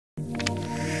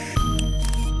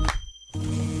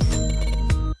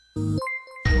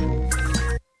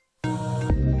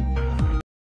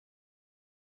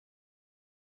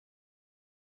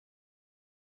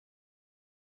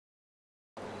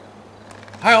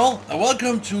Hi all, and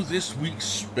welcome to this week's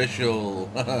special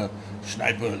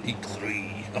Sniper Elite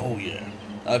 3. Oh yeah.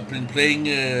 I've been playing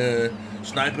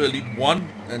Sniper Elite 1,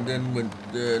 and then when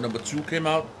number 2 came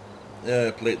out,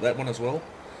 played that one as well.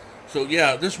 So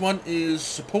yeah, this one is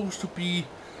supposed to be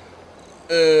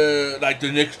like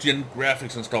the next gen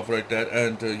graphics and stuff like that,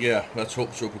 and yeah, let's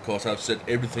hope so, because I've set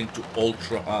everything to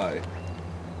ultra high.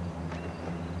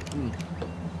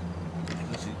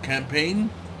 Let's see,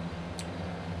 campaign.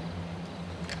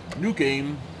 New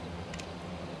game.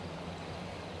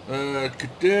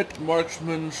 Cadet,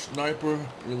 Marksman, Sniper,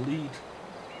 Elite,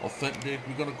 Authentic.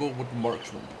 We're gonna go with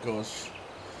Marksman because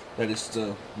that is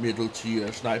the middle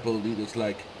tier. Sniper Elite is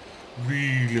like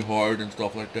really hard and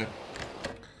stuff like that.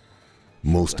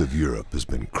 Most of Europe has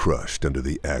been crushed under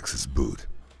the Axis boot,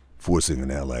 forcing an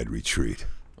Allied retreat.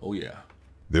 Oh yeah.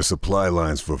 Their supply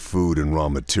lines for food and raw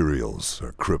materials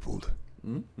are crippled.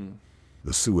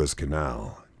 The Suez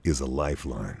Canal is a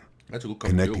lifeline,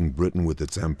 connecting Britain with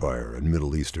its empire and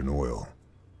Middle Eastern oil,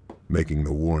 making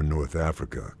the war in North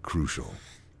Africa crucial.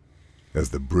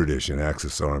 As the British and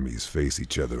Axis armies face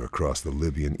each other across the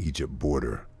Libyan-Egypt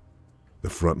border, the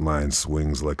front line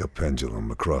swings like a pendulum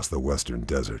across the western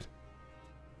desert.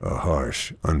 A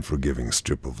harsh, unforgiving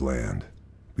strip of land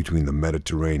between the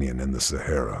Mediterranean and the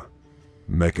Sahara.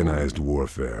 Mechanized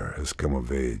warfare has come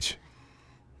of age.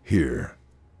 Here,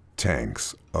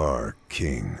 tanks are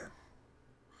king.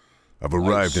 I've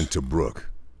arrived in Tobruk,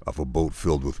 off a boat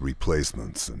filled with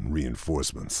replacements and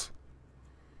reinforcements.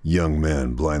 Young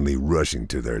men blindly rushing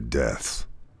to their deaths.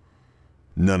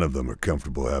 None of them are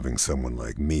comfortable having someone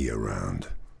like me around.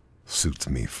 Suits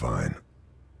me fine.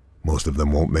 Most of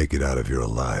them won't make it out of here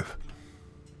alive.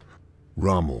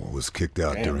 Rommel was kicked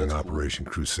out during Operation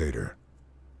Crusader,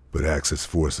 but Axis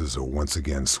forces are once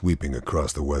again sweeping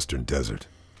across the western desert.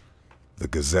 The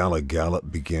Gazala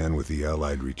Gallop began with the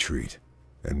Allied retreat,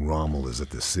 and Rommel is at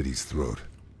the city's throat.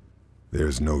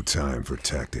 There's no time for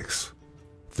tactics.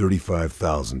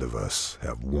 35,000 of us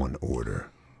have one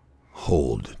order.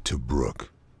 Hold Tobruk.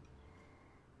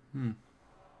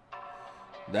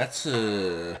 That's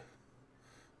isn't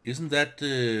that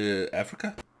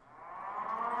Africa?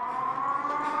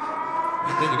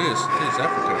 I think it is. I think it's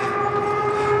Africa.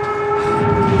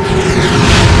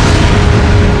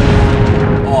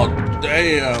 Oh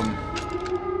damn!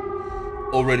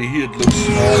 Already here it looks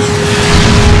awesome.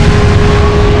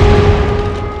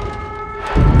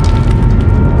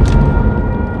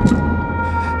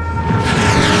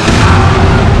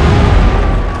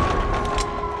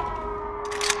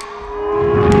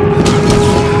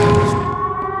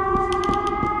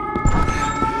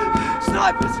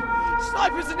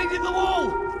 Snipers are needing the wall!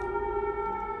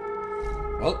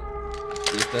 Well,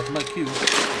 guess that's my cue.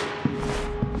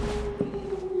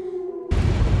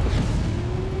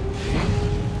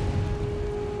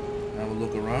 Have a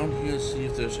look around here, see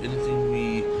if there's anything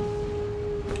we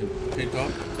can pick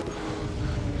up.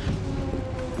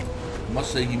 I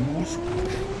must say he moves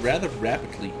rather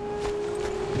rapidly.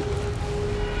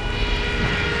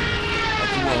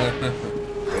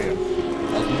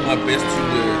 I'll do my best to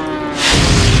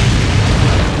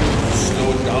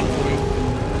slow it down for you.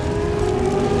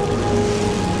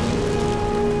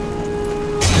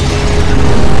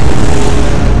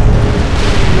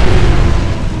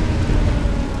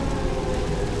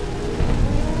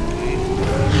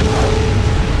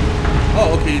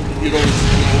 Oh, okay, you don't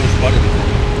spot it before.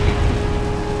 Okay.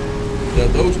 There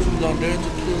are those two down there to kill.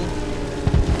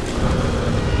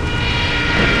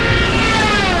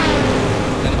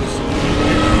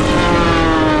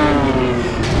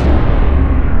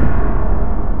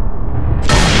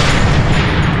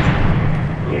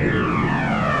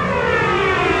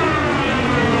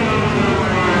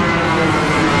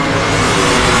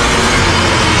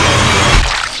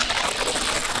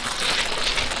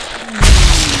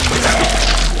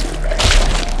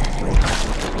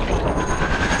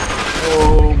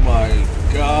 Oh my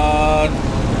god.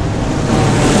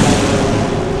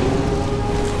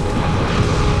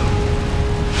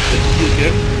 Did you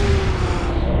again?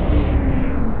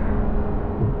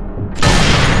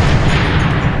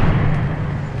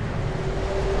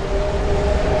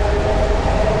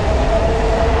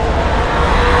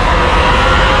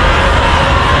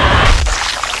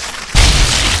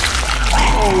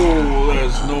 Oh,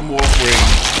 there's no more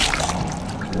frames.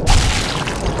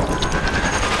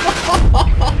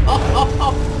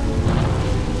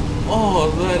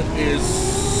 Oh, that is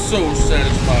so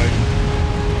satisfying.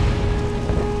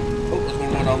 Oh, there's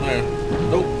one more down there.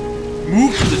 Nope.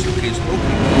 Move to this location.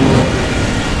 Okay.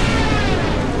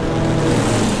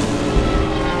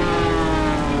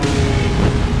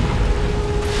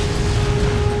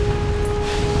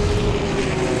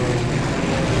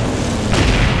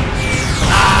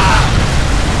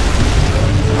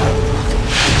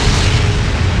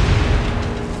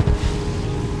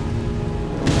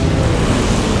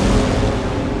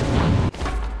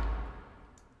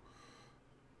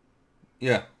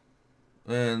 Yeah.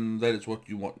 And that is what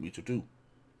you want me to do.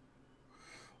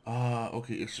 Ah,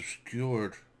 okay, it's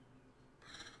obscured.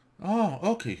 Oh,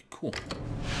 okay, cool.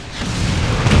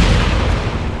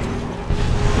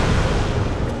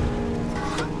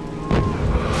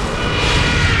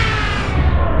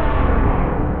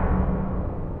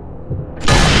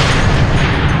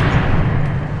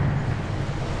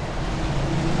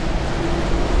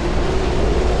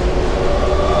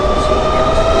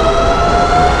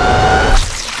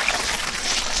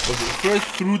 First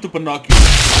through the binoculars,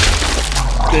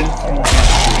 then through the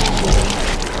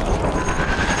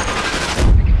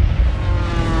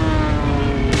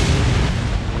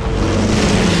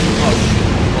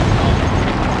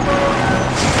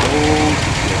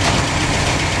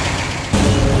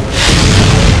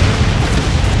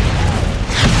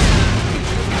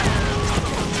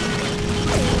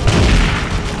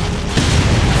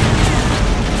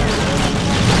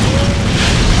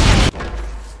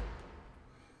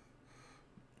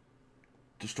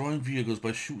destroying vehicles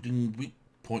by shooting weak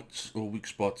points or weak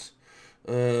spots.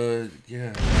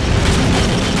 Yeah.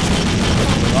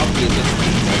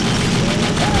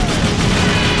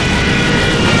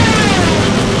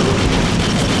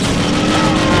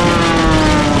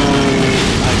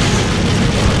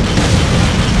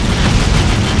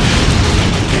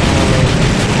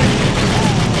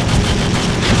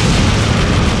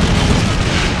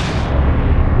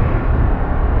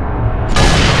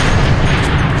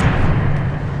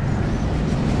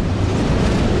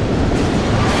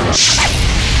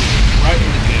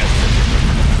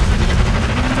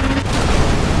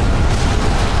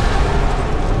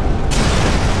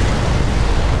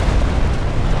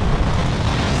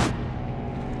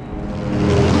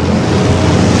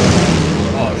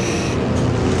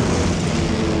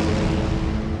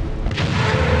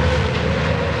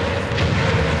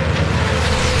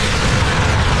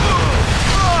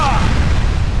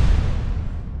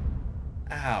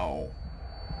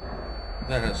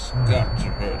 That has got to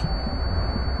hurt.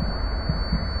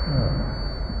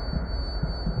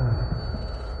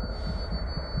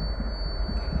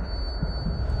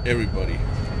 Everybody.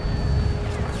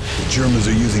 The Germans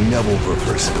are using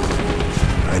Nebelwerfers.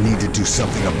 I need to do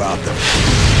something about them.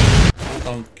 Hold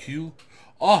on Q.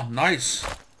 Oh, nice.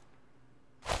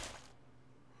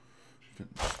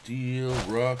 Steel,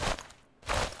 rock.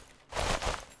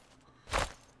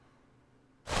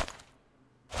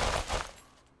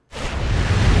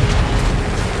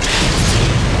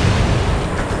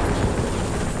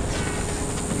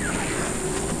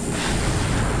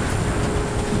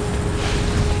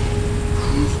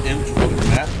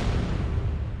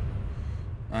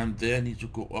 I'm there, I need to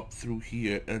go up through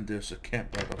here, and there's a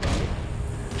camp right up here.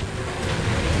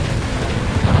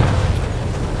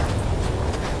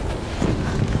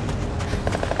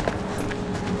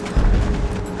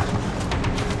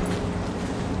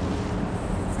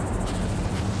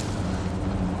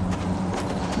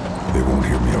 They won't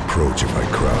hear me approach if I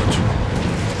crouch.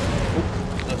 Oh,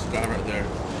 that's a guy right there.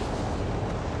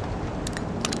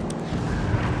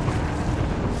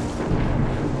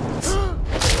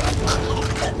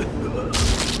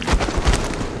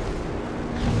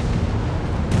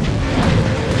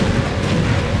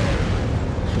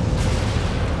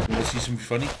 See something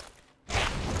funny?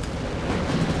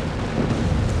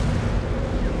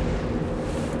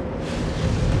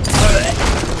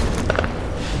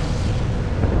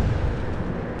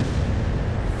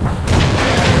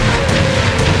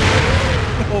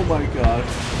 Oh my god.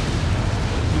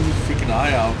 His freaking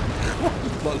eye out.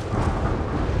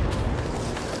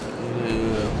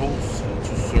 Holes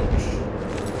to search.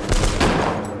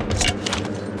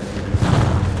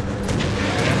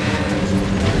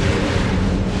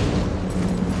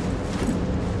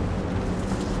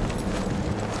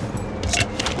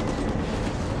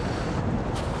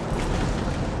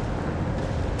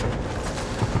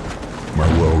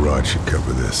 Should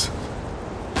cover this.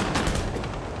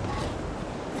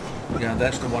 Yeah,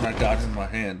 that's the one I got in my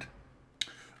hand.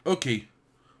 Okay.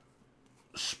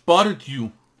 Spotted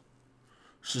you.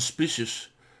 Suspicious.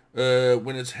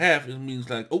 When it's half, it means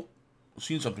like, oh,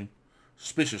 seen something.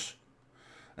 Suspicious.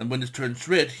 And when it turns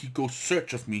red, he goes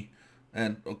search of me.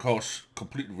 And of course,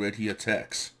 completely red, he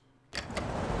attacks.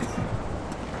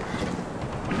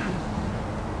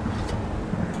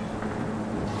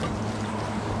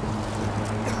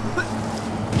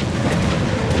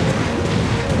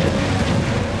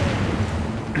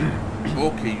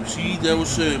 Okay, you see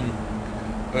those, wait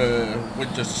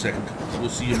just a second, we'll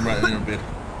see him right in a bit.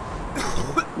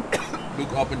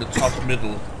 Look up in the top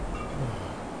middle,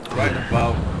 right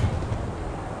about,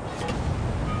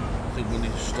 I think we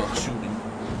need to start shooting.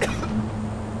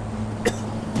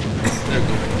 There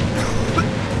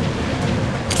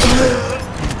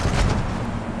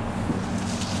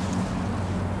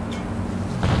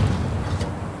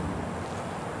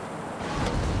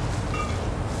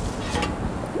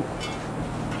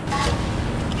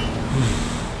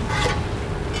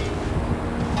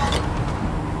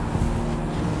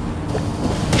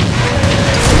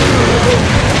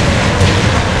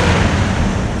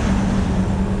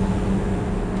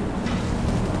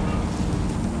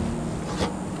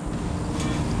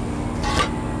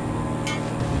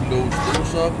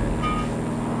close up.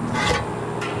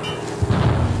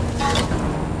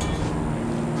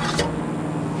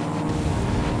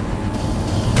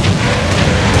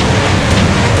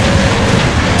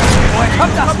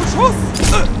 Kommt das! Schuss!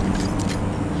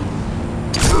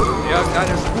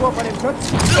 Irgendeine Spur von dem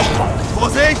Schützen!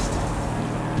 Vorsicht!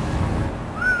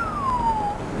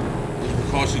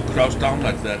 Because he crouched down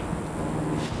like that.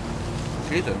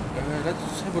 Okay then,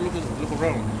 let's have a look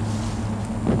around.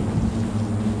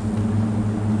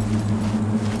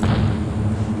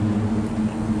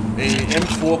 A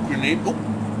M4 grenade.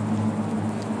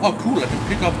 Oh cool! I can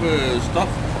pick up stuff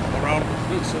around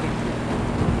this.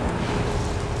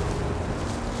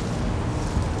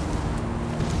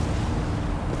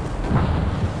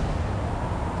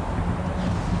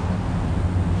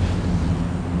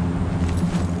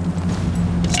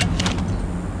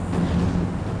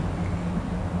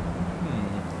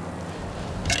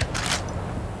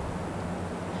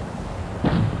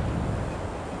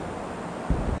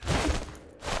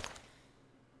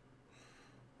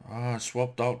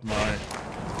 Swapped out my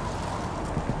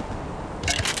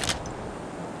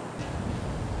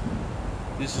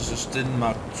this is a Sten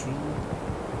Mark II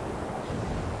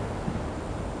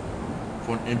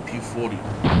for an MP40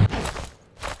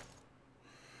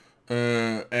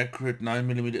 accurate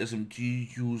 9mm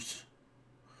SMG used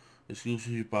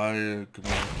exclusively by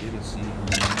let's see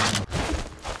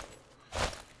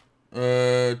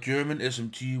German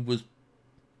SMG with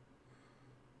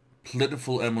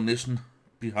plentiful ammunition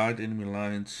behind enemy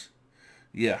lines.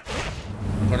 Yeah,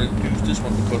 I'm gonna use this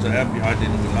one because I am behind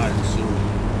enemy lines, so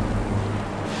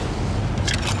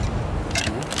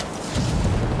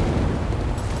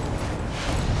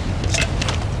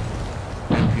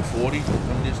MP40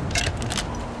 ammunition.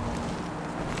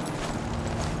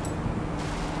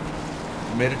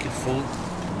 Medikit full.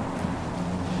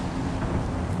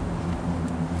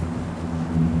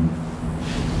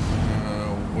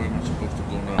 Where am I supposed to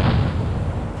go now?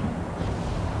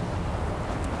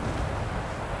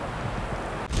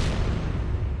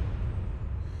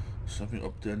 Something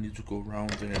up there, I need to go around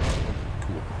there. Okay,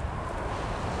 cool.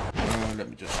 Let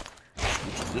me just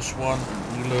switch to this one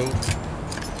and reload.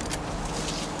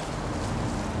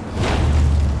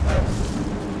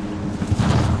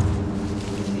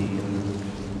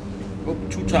 Oh,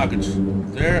 2 targets.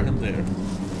 There and there.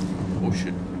 Oh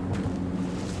shit.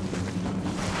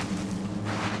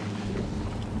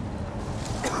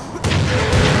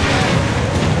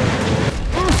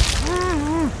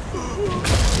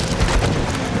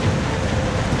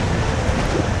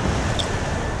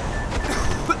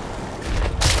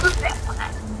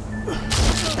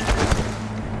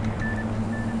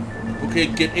 Okay,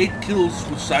 get 8 kills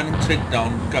with silent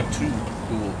takedown. Got 2.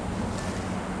 Cool.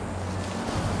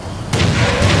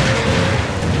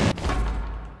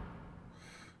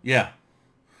 Yeah.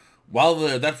 While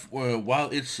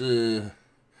it's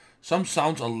some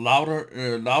sounds are loud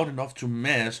enough to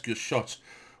mask your shots.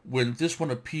 When this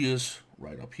one appears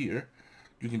right up here,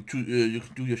 you can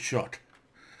do your shot,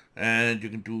 and you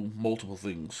can do multiple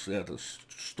things. Yeah, there's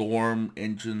storm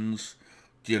engines,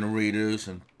 generators,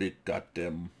 and big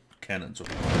goddamn cannons.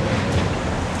 Okay. I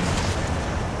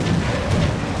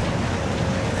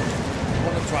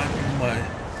want to try and do my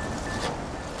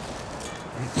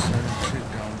 8 silent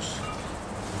takedowns.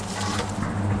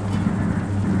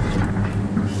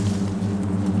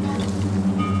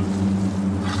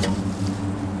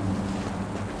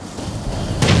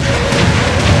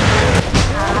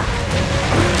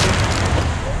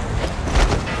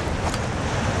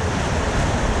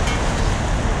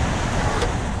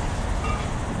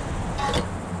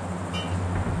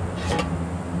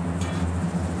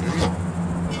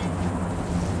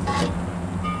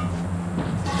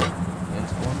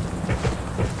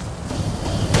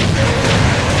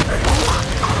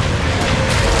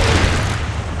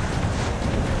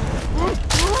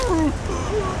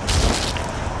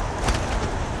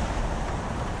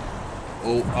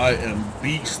 Oh, I am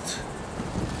beast.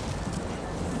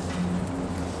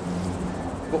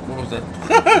 Oh, what was that?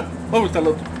 What was that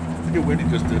little video when he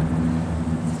just did?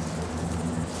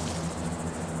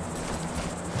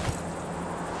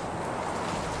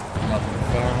 Nothing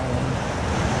found.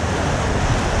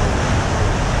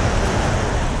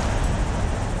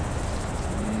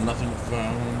 Nothing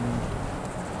found.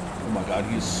 Oh my god,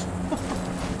 he's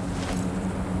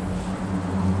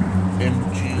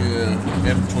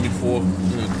M24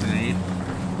 grenade.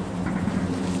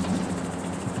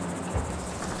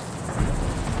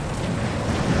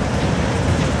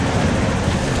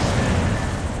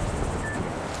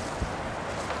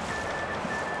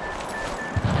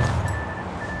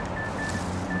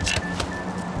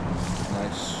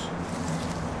 Nice.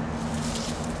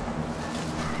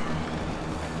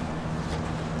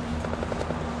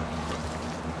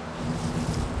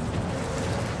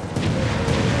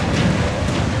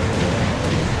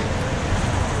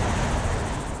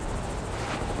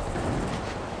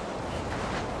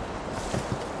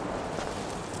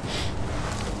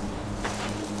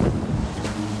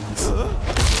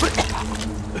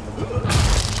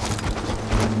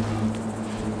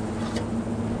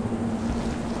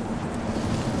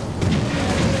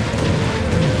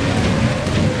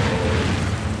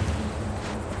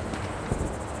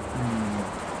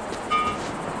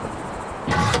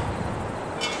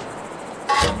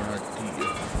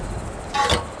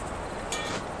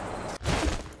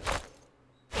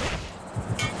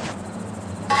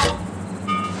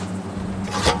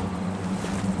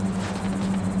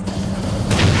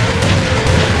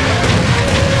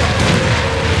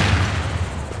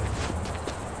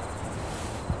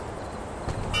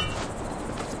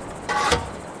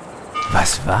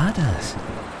 Was war das?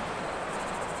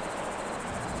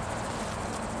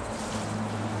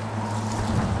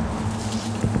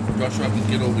 Joshua, I can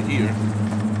get over here.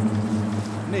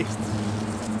 Nichts.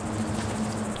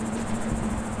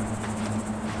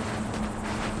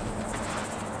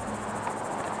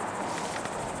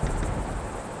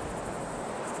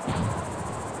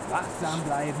 Wachsam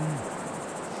bleiben.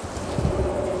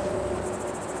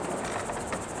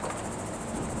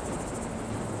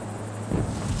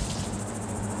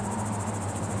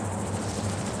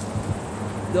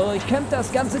 Durchkämmt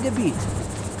das ganze Gebiet.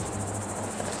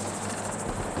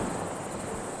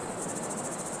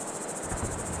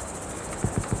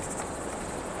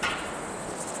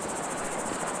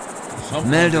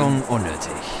 Meldung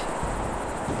unnötig.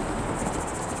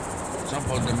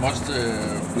 Somehow they must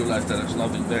realize that there's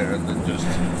nothing there and then just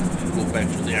go back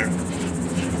to their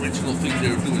original thing they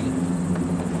were doing.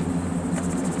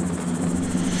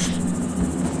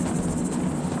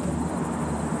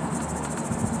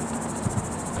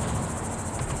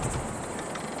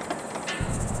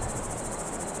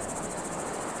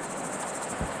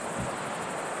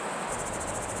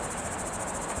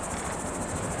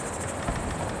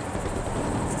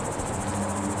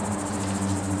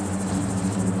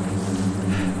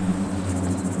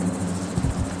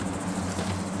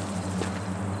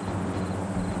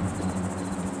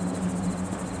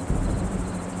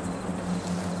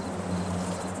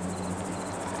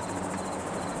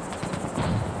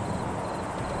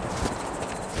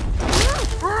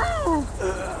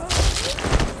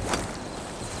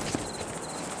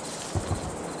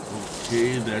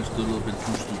 Okay, that's a little bit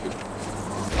too stupid.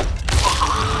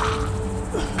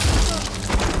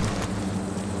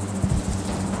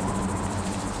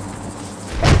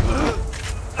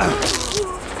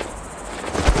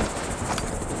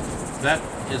 That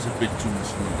is a bit too much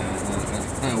for me,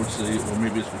 I would say, or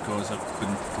maybe it's because I've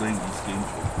been playing these games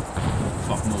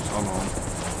for fuck knows how long.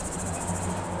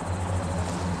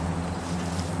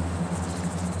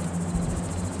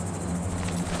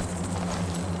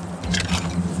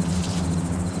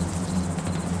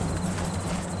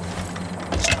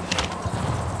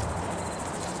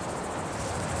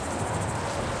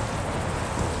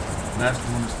 Last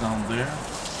one is down there.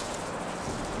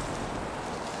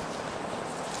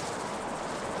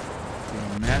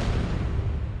 Okay, map.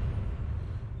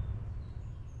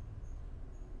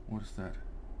 What is that?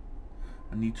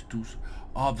 I need to do.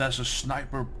 Oh, that's a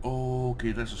sniper. Oh,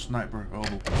 okay, that's a sniper. Oh,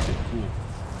 okay, cool.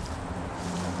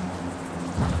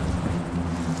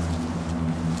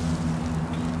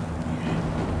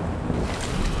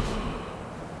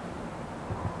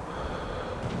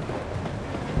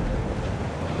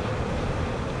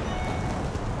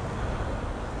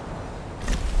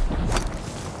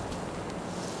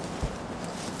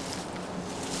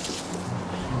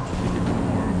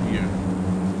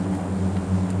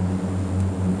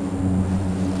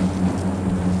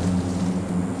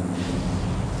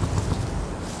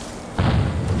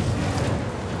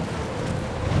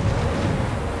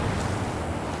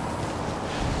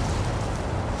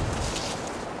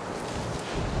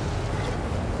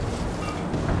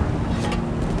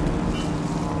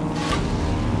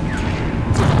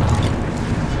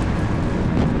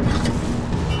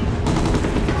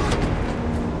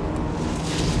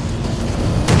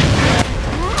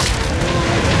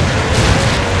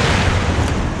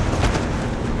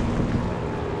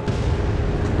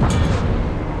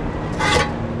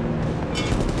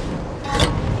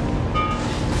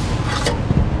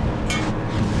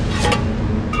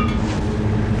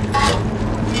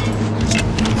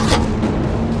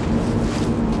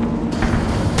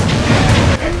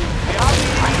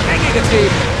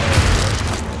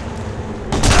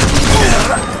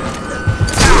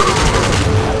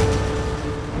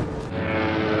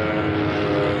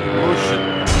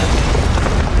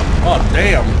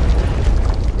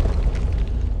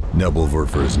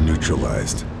 Nebelwerfer is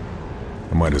neutralized.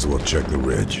 I might as well check the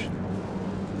ridge.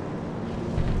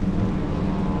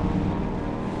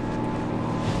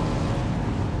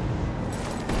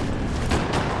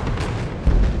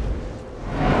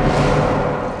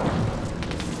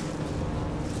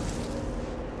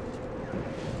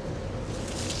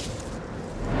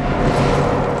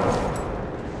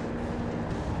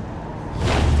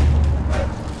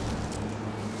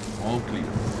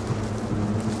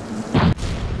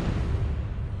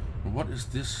 What is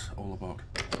this all about?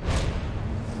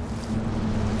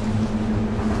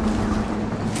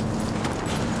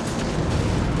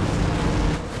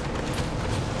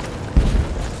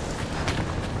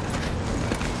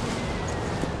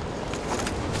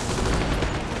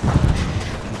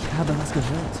 Ich habe was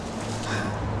gehört.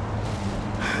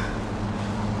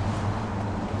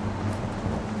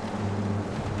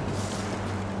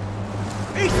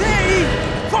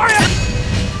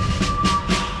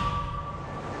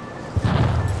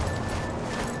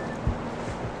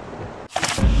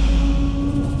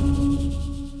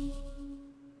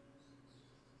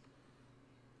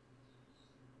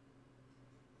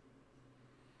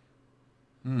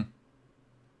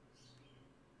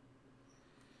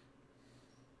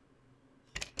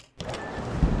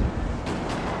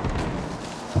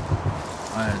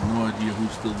 I had no idea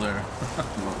who's still there.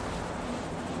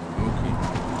 Okay.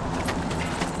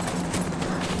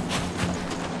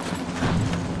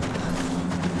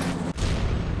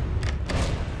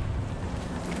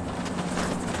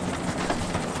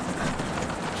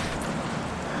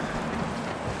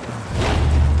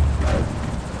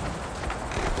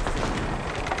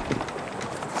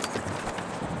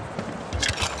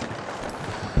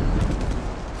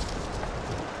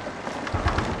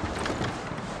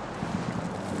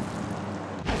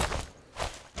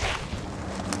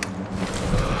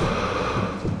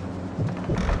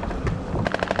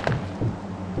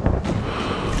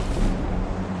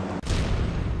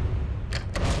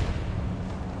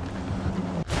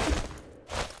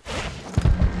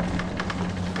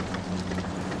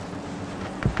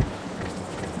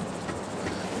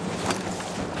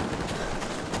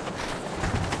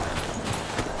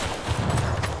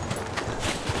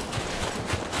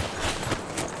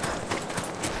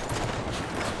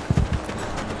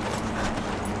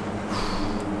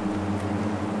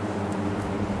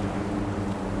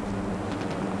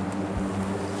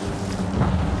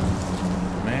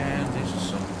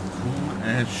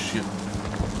 Shit.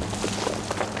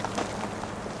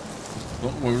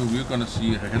 Don't worry, we're gonna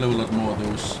see a hell of a lot more of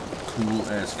those cool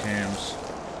ass cams.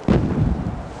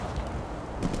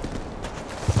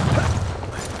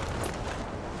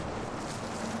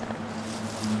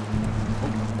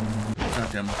 Oh,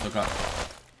 goddamn, I forgot.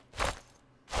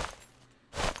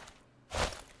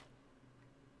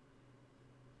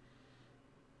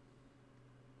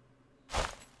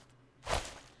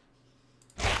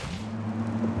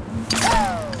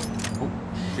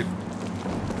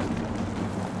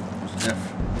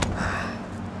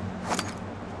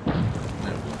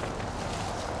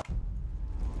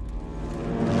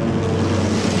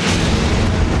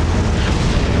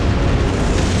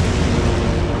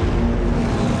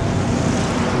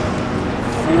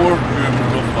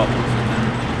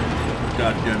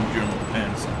 Goddamn German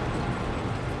Panzer.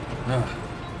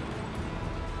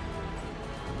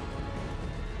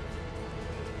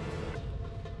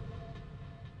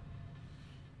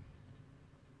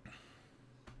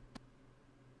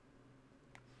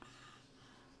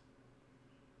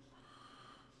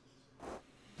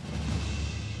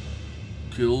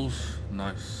 Kills,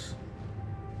 nice.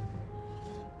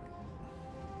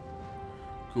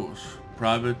 Of course,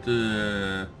 private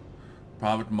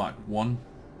Mark 1.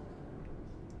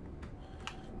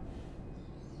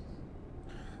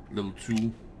 Level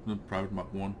 2, the private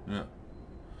Mark 1, yeah.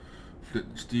 Flint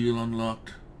and steel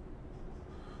unlocked.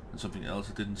 And something else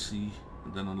I didn't see.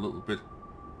 And then a little bit.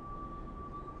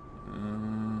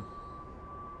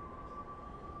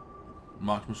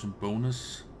 Marksmanship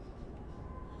bonus.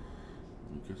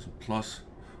 We get some plus.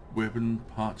 Weapon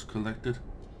parts collected.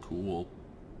 Cool.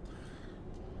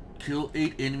 Kill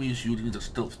 8 enemies using the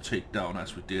stealth takedown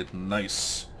as we did.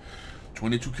 Nice.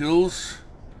 22 kills.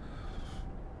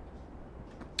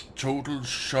 Total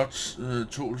shots,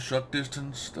 total shot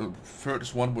distance. The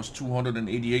furthest one was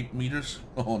 288 meters.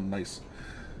 Oh, nice.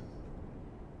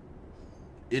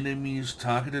 Enemies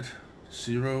targeted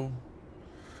 0.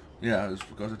 Yeah, it's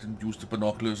because I didn't use the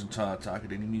binoculars and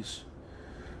target enemies.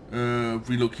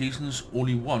 Relocations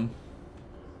only 1.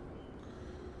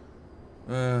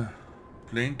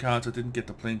 Plane cards, I didn't get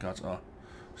the plane cards.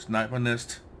 Sniper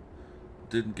nest,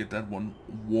 didn't get that one.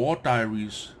 War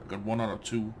diaries, I got 1 out of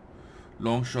 2.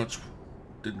 Long shots,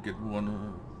 didn't get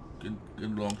one. Didn't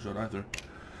get long shot either.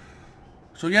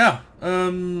 So yeah,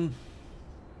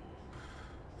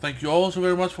 thank you all so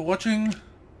very much for watching,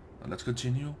 and let's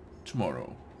continue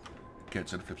tomorrow.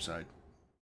 Catch you on the flip side.